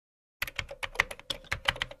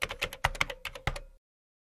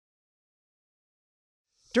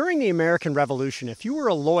During the American Revolution, if you were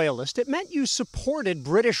a loyalist, it meant you supported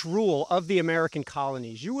British rule of the American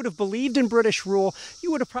colonies. You would have believed in British rule.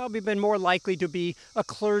 You would have probably been more likely to be a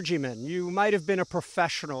clergyman. You might have been a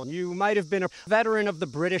professional. You might have been a veteran of the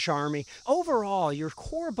British Army. Overall, your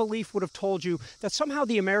core belief would have told you that somehow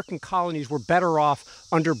the American colonies were better off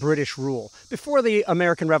under British rule. Before the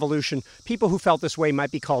American Revolution, people who felt this way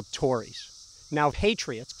might be called Tories. Now,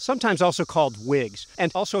 patriots, sometimes also called Whigs, and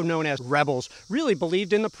also known as rebels, really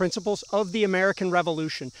believed in the principles of the American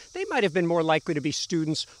Revolution. They might have been more likely to be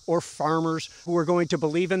students or farmers who are going to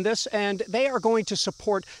believe in this, and they are going to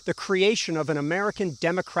support the creation of an American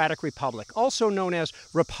democratic republic, also known as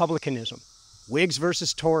republicanism. Whigs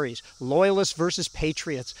versus Tories, loyalists versus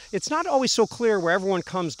patriots. It's not always so clear where everyone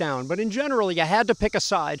comes down, but in general, you had to pick a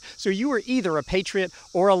side, so you were either a patriot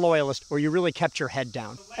or a loyalist, or you really kept your head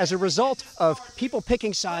down. As a result of people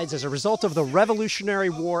picking sides, as a result of the Revolutionary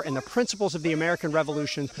War and the principles of the American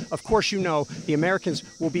Revolution, of course you know the Americans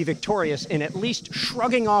will be victorious in at least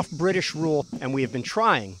shrugging off British rule, and we have been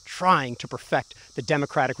trying to perfect the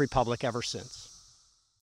democratic republic ever since.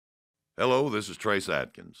 Hello, this is Trace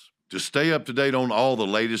Atkins. To stay up to date on all the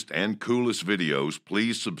latest and coolest videos,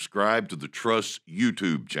 please subscribe to the Trust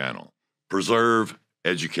YouTube channel. Preserve,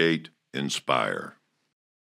 educate, inspire.